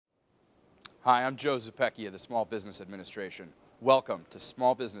Hi, I'm Joe Zepecki of the Small Business Administration. Welcome to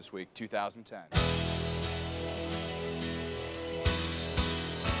Small Business Week 2010.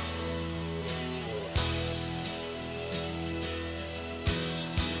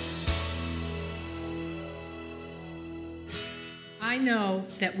 I know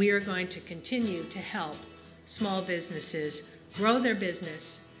that we are going to continue to help small businesses grow their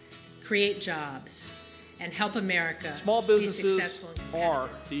business, create jobs, and help America Small be businesses successful and are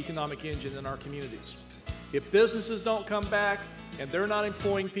competitive. the economic engine in our communities. If businesses don't come back and they're not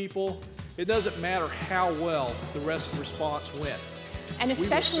employing people, it doesn't matter how well the rest of the response went. And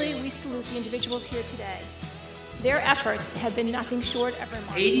especially we salute the individuals here today. Their efforts have been nothing short of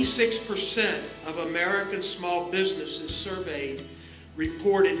remarkable. 86% of American small businesses surveyed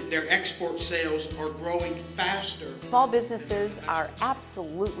reported their export sales are growing faster. Small businesses are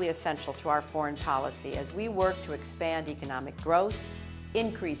absolutely essential to our foreign policy as we work to expand economic growth,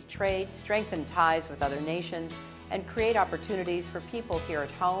 increase trade, strengthen ties with other nations, and create opportunities for people here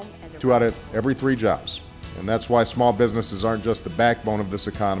at home and 2 out of every 3 jobs. And that's why small businesses aren't just the backbone of this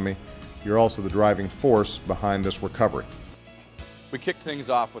economy, you're also the driving force behind this recovery. We kicked things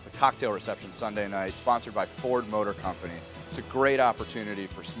off with a cocktail reception Sunday night, sponsored by Ford Motor Company. It's a great opportunity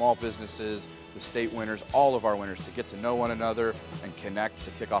for small businesses, the state winners, all of our winners to get to know one another and connect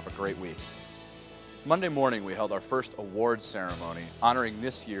to kick off a great week. Monday morning, we held our first awards ceremony, honoring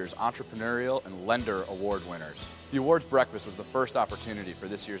this year's Entrepreneurial and Lender Award winners. The awards breakfast was the first opportunity for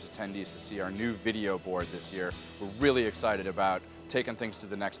this year's attendees to see our new video board this year. We're really excited about taking things to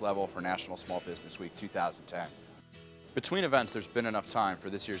the next level for National Small Business Week 2010. Between events, there's been enough time for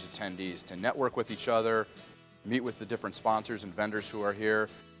this year's attendees to network with each other, meet with the different sponsors and vendors who are here,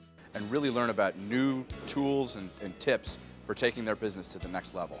 and really learn about new tools and tips for taking their business to the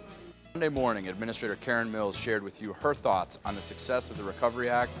next level. Monday morning, Administrator Karen Mills shared with you her thoughts on the success of the Recovery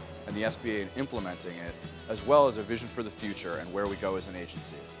Act and the SBA in implementing it, as well as a vision for the future and where we go as an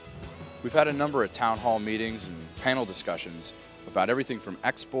agency. We've had a number of town hall meetings and panel discussions about everything from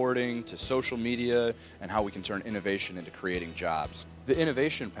exporting to social media and how we can turn innovation into creating jobs. The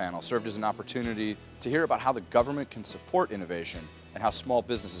innovation panel served as an opportunity to hear about how the government can support innovation and how small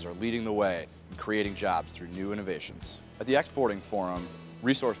businesses are leading the way in creating jobs through new innovations. At the exporting forum,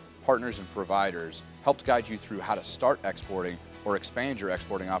 resource partners and providers helped guide you through how to start exporting or expand your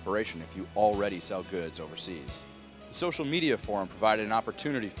exporting operation if you already sell goods overseas. The social media forum provided an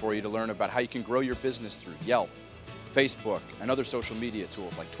opportunity for you to learn about how you can grow your business through Yelp, Facebook, and other social media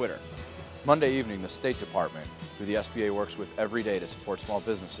tools like Twitter. Monday evening, the State Department, who the SBA works with every day to support small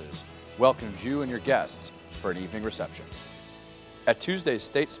businesses, welcomes you and your guests for an evening reception. At Tuesday's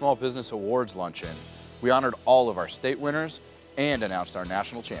State Small Business Awards Luncheon, we honored all of our state winners and announced our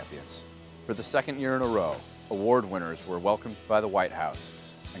national champions. For the second year in a row, award winners were welcomed by the White House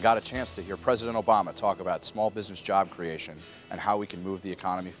and got a chance to hear President Obama talk about small business job creation and how we can move the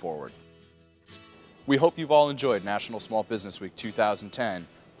economy forward. We hope you've all enjoyed National Small Business Week 2010.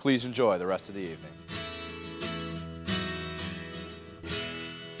 Please enjoy the rest of the evening.